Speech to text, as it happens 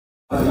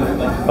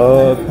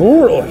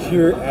Bortle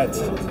here at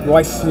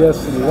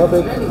YESSSS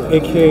Lubbock,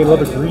 aka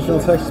Lubbock Regional,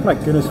 Texas. My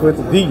goodness, with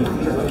the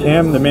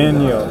Cam, the man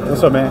Neal.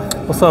 What's up, man?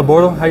 What's up,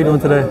 Bortle? How you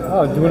doing today?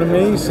 Oh, doing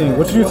amazing.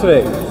 What you do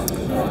today?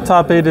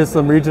 Top 8 is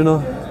some regional.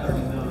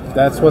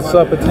 That's what's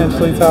up.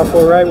 Potentially top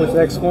 4, right? With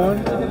next one.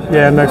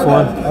 Yeah, next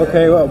one.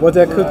 Okay, well, what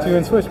that cook you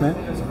in Switch, man?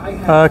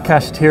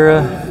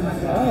 Kashtira.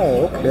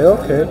 Oh,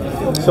 okay.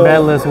 So,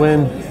 Manless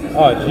win.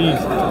 Oh, geez.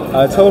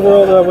 Tell the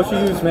world what you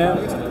use, man.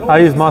 I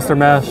use Monster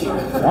Mash.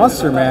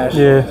 Monster Mash?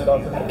 Yeah.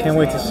 Can't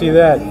wait to see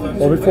that.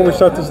 Well, before we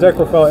start this deck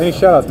profile, any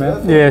shout-outs,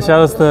 man? Yeah,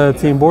 shout-outs to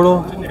Team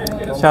Bortle.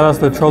 Shout-outs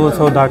to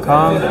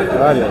Trollatoad.com.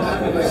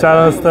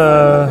 Shout-outs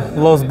to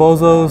Los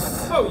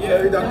Bozos,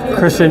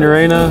 Christian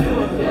Urena,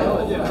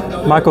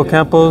 Michael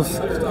Campos.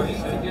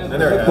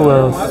 Who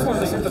else?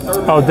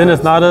 Oh,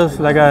 Dennis Nadas.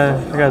 That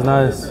guy's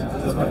nice.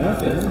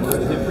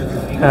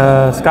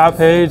 Scott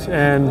Page,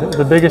 and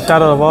the biggest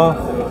shout-out of all,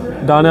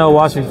 Donnell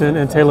Washington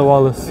and Taylor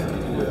Wallace.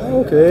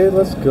 Okay,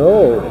 let's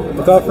go.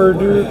 Without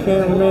further ado,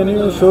 cameraman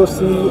here, show us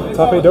the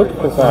top 8 deck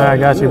profile. I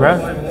got you, bro.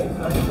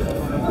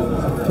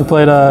 We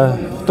played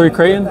 3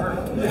 Creighton.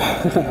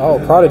 Oh,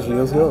 Prodigy,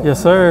 let's go.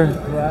 Yes, sir.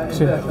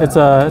 It's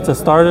a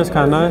starter. It's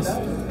kind of nice.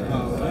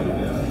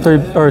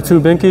 2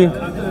 Binky.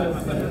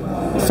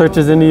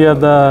 Searches any of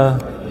the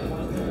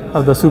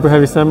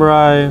Superheavy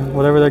Samurai,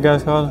 whatever that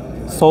guy's called,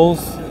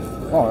 souls.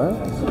 Alright.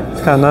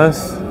 It's kind of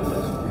nice.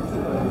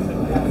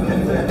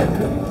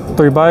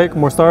 3 bike,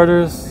 more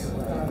starters.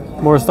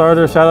 More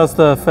starters. Shout outs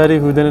to Fetty,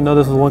 who didn't know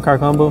this was 1 card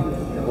combo.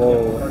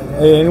 Whoa.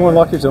 Hey, anyone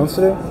lock your zones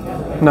today?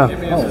 No.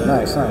 Oh,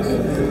 nice.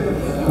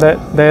 They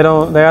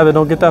either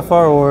don't get that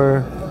far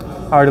or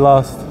already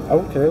lost.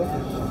 Okay.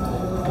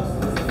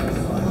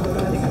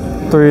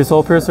 3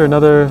 Soul Piercer,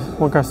 another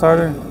 1 card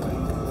starter.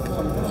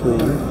 2.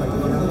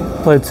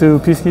 Played 2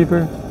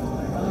 Peacekeeper.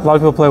 A lot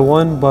of people play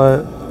 1,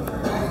 but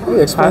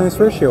Hey, explain this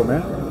ratio,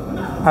 man.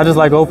 I just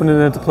like opening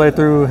it to play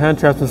through hand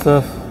traps and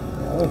stuff.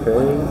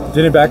 Okay.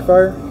 Did it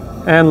backfire?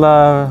 And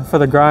for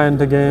the grind,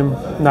 the game.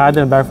 No, I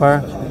didn't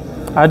backfire.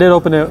 I did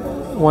open it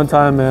 1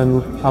 time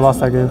and I lost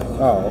that game.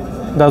 Oh.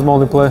 That was my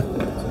only play.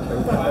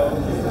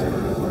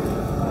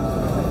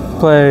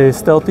 Play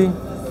Stealthy.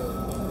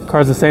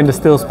 Cards the same to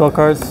steal spell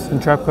cards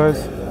and trap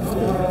cards.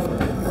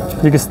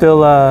 You can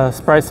steal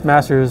Sprite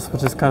Smashers,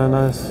 which is kind of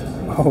nice.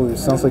 Oh, it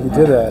sounds like you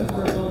did that.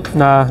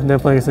 Nah,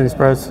 didn't play against any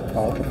sprites.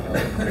 Oh.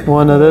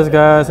 1 of this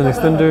guy's an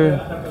extender.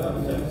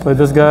 Played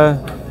this guy,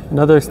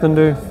 another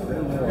extender.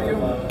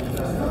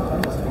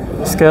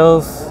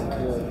 Scales.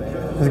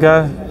 This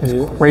guy is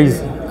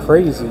crazy.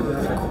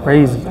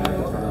 Crazy.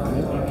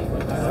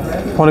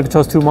 Opponent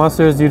controls 2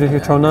 monsters. You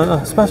control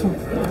none. Special.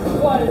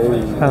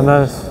 Kind of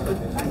nice.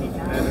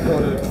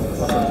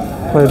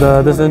 Played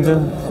this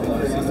engine.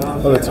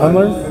 Oh, the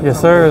Tunnler? Yes,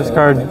 sir. This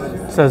card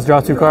says draw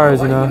 2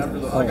 cards. You know,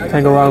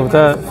 can't go wrong with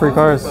that. Free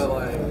cards.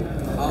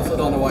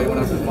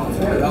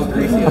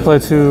 I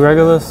played 2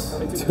 Regulus.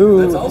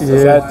 2? Yeah.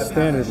 Is that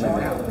standard,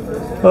 man?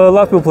 A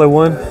lot of people play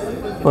 1,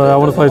 but I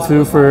want to play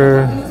 2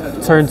 for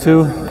turn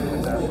 2.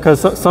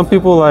 Because some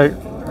people, like,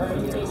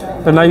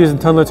 they're not using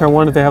Tunnler turn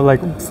 1 if they have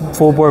like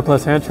full board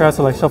plus hand traps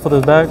to like shuffle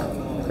this back.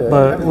 Okay.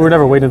 But we're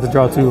never waiting to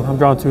draw 2. I'm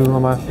drawing 2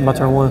 on my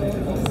turn 1.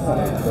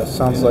 That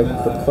sounds like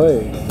the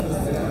play.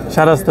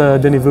 Shout outs to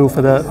Denny Vu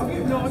for that.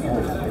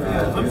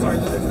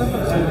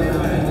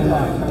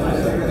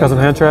 Got some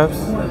hand traps.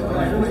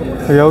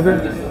 3 Ogre.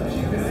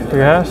 3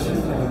 Hash.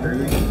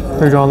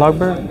 3 Drawn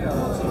Lockbird.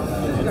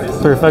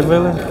 3 Effect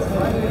Veiler.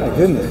 My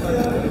goodness.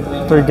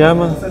 3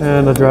 Gamma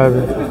and a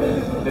Driver.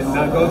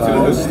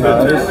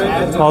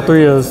 Nice. All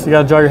 3 is. You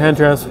gotta draw your hand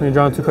traps when you're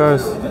drawing 2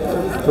 cards.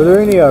 Were there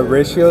any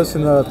ratios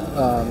in the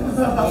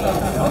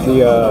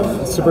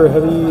super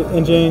heavy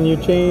engine you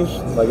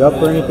changed, like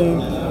up or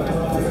anything?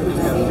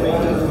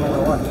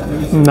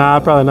 Nah,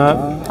 probably not.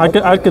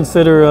 I'd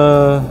consider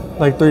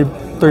like 3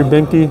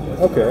 Binky.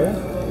 Okay.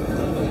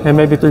 And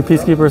maybe 3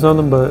 Peacekeeper or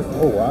something, but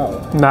oh wow.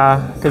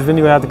 Nah, because then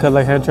you would have to cut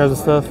like hand traps and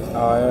stuff.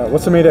 Oh yeah.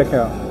 What's the Mayday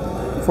count?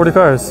 40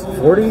 cards.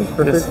 40?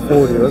 Perfect. Yes.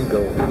 40. Let's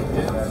go.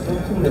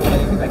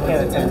 I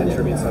can't attempt to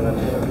tribute on it.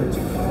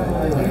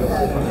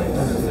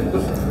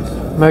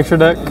 Extra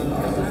deck.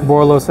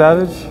 Bortle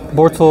Savage.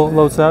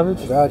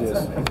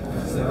 Gotcha.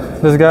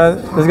 This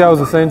guy was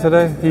insane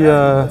today. He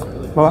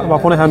my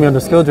opponent had me under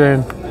skill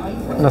drain,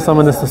 and I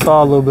summoned this to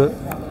stall a little bit.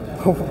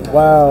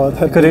 Wow.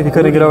 He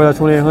couldn't get over that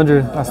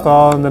 2800. I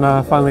stalled, and then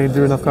I finally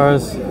drew enough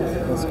cards.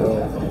 Let's go.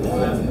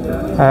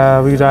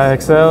 We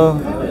got XL,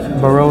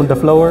 Baron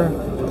DeFlower.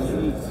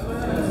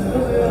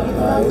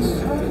 Nice.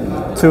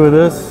 2 of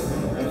this.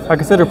 I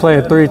consider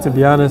playing 3 to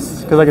be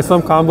honest, because like in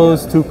some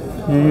combos, 2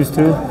 you use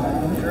 2,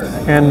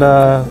 and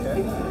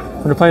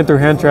when you're playing through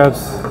hand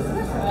traps,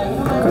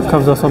 it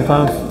comes up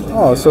sometimes.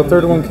 Oh, so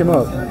 3rd one came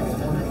up.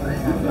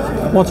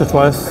 Once or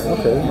twice.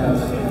 Okay.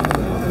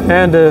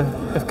 And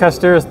if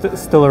Kashtira is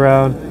still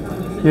around,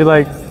 you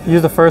like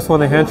use the first one,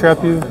 they hand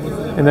trap you,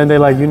 and then they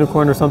like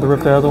unicorn or something,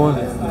 rip the other one.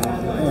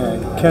 Man,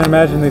 can't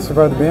imagine they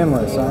survived the ban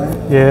list, huh?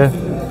 Yeah.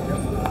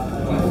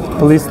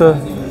 Ballista,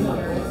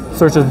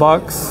 searches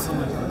box,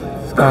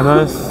 It's kind of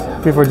nice.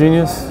 P4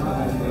 Genius.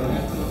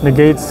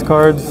 Negates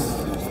cards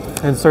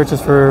and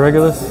searches for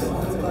Regulus.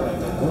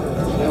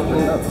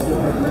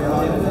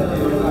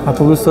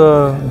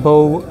 Appaloosa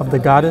Bow of the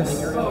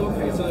Goddess.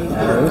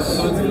 Nice.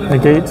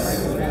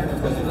 Negates.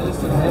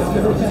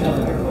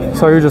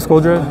 Sorry, just Skull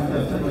Dread.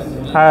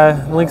 I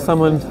linked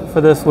someone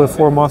for this with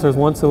 4 monsters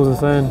once. It was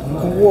insane.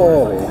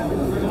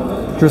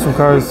 Whoa. Drew some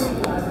cards.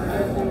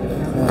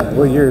 Man,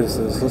 what year is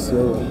this? Let's see.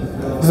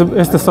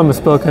 It's the Summon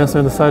Spell Cancer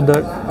in the side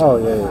deck. Oh,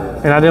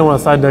 yeah. And I didn't want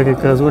to side deck it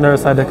because we're never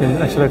side decking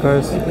extra deck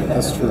cards.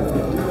 That's true.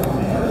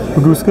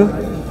 Baguska.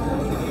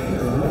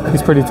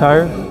 He's pretty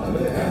tired.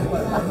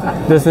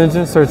 This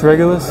engine, search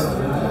Regulus.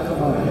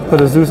 Put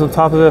a Zeus on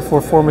top of it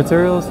for 4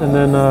 materials. And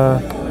then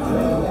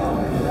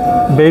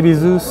Baby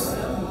Zeus.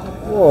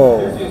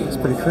 Whoa, it's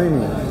pretty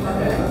creamy.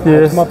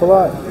 Yes. Come up a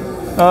lot.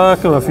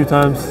 Come up a few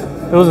times.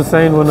 It was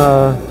insane when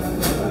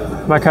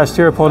my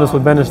Cashier opponents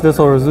would banish this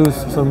over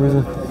Zeus for some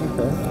reason.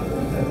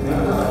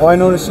 Oh, I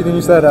noticed you didn't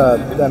use that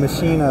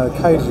machine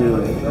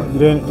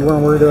Kaiju. You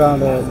weren't worried about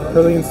the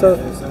Pearly and stuff?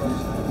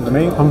 The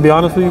main? I'm gonna be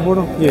honest with you,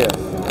 Bortle. Yeah.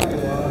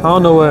 I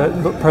don't know what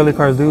Pearly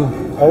cards do.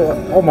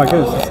 Oh my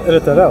goodness, let's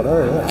edit that out. All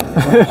right.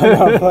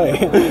 I'm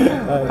playing.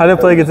 I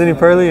didn't play against any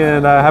Pearly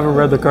and I haven't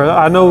read the card.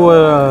 I know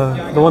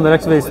what the one that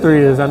activates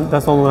 3 is.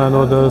 That's the only one I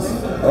know it does.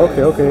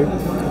 Okay.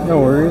 No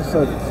worries.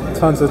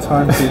 Tons of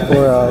time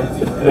for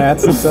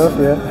mats and stuff,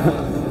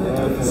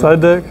 yeah.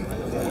 Side deck.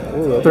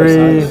 Ooh, 3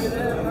 nice.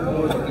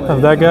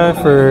 of that guy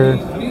for.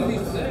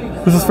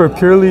 This is for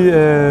Purely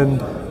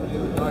and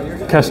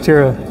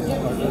Kashtira.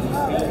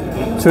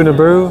 2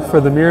 Nibiru for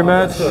the mirror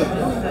match.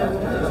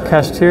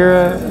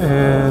 Kashtira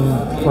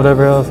and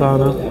whatever else, I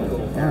don't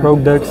know.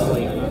 Rogue decks.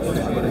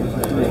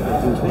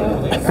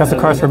 Got some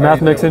cards for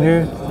Math Mix in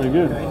here. Pretty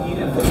good.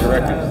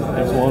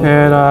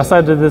 And I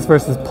sided this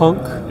versus Punk.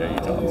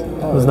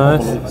 It was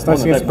nice. It's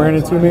nice against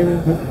Brandon too, maybe?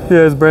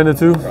 Yeah, it's Brandon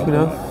too, you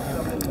know.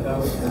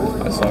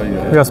 I saw you.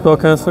 We got Spell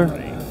Canceller.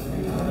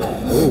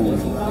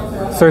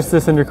 Search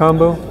this in your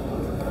combo.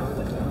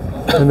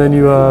 And then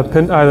you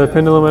either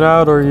pendulum it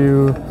out or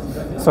you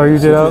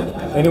use it out.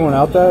 Anyone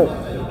out that?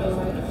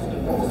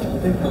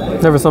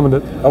 Never summoned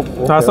it. Oh,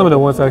 okay. No, I summoned it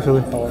once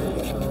actually.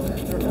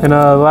 And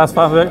the last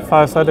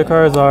 5 side deck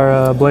cards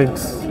are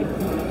blanks.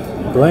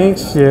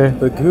 Blanks? Yeah.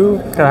 The goo?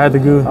 Gotta hide the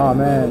goo. Oh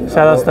man.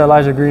 Shout outs to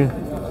Elijah Green.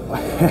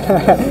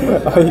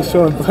 Oh, he's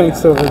showing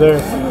blanks over there.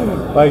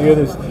 My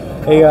goodness.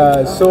 Hey,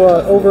 so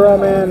overall,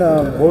 man,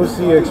 what was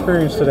the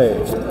experience today?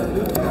 It's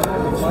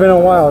been a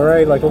while,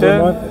 right? Like over a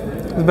month?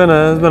 It's been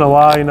a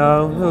while, you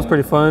know. It was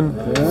pretty fun.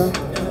 Yeah.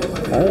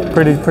 All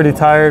right. Pretty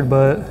tired,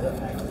 but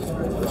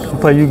we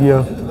play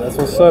Yu-Gi-Oh. That's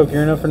what's up.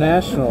 Gearing up for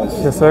nationals.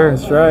 Yes, sir.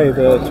 That's right.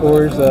 The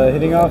tour's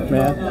hitting off,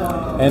 man.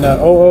 And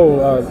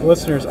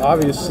listeners,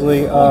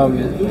 obviously,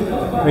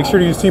 make sure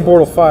to use Team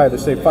Bortle 5 to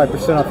save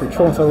 5% off your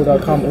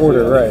trollandtolo.com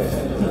order, right?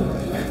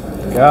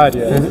 God,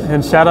 yeah.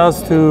 And shout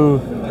outs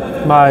to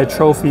my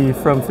trophy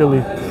from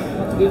Philly.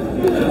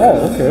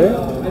 Oh, okay.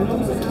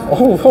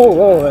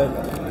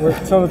 We're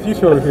telling the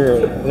future over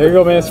here. There you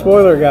go, man.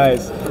 Spoiler,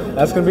 guys.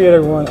 That's going to be it,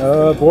 everyone.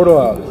 Bortle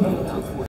out.